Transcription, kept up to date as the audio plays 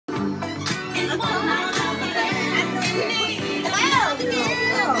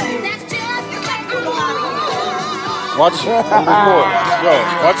Watch it. I'm recording. Yo,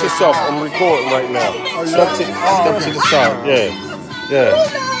 watch yourself. I'm recording right now. Step to the side. Yeah. Yeah.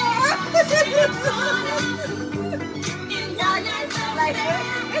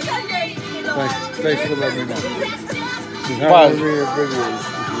 Thanks for letting me know.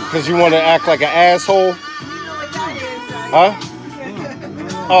 Because you want to act like an asshole? Huh?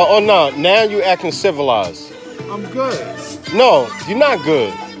 Oh no. Now you acting civilized. I'm good. No, you're not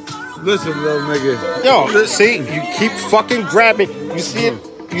good. Listen, little nigga. Yo, see, you keep fucking grabbing. You see it?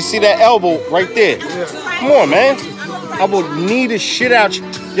 You see that elbow right there? Yeah. Come on, man. I will knee the shit out you.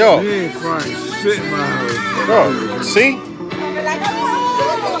 Yo. You ain't frying shit in my house. Bro, see?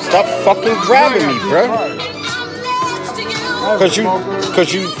 Stop fucking grabbing me, bro. Cause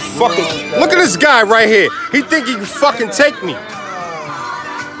you fucking look at this guy right here. He think he can fucking take me.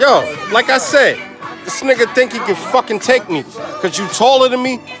 Yo, like I said, this nigga think he can fucking take me. Cause you taller than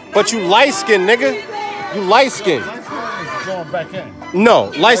me, but you light skinned, nigga. You light skinned. Going back in.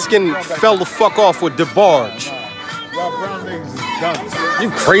 No, light skinned fell the fuck off with DeBarge. Y'all brown niggas is done.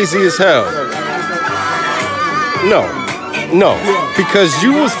 You crazy as hell. No, because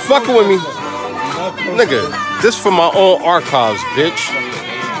you was fucking with me. Nigga, this for my own archives, bitch.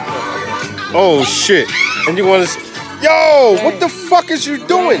 Oh shit. And you wanna yo, what the fuck is you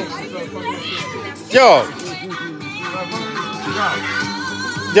doing? Yo.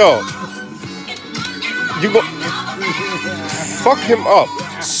 You go fuck him up.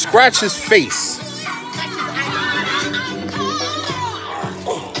 Scratch his face.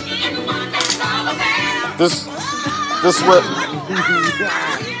 This what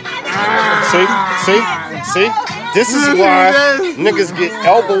see? This is why niggas get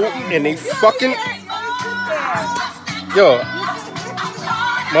elbowed and they fucking yo,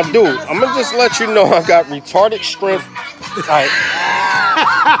 my dude, I'm gonna just let you know I got retarded strength. Alright.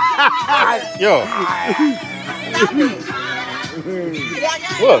 Yo.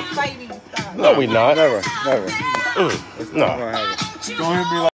 Look. No, we not. Never. No. Don't hit me like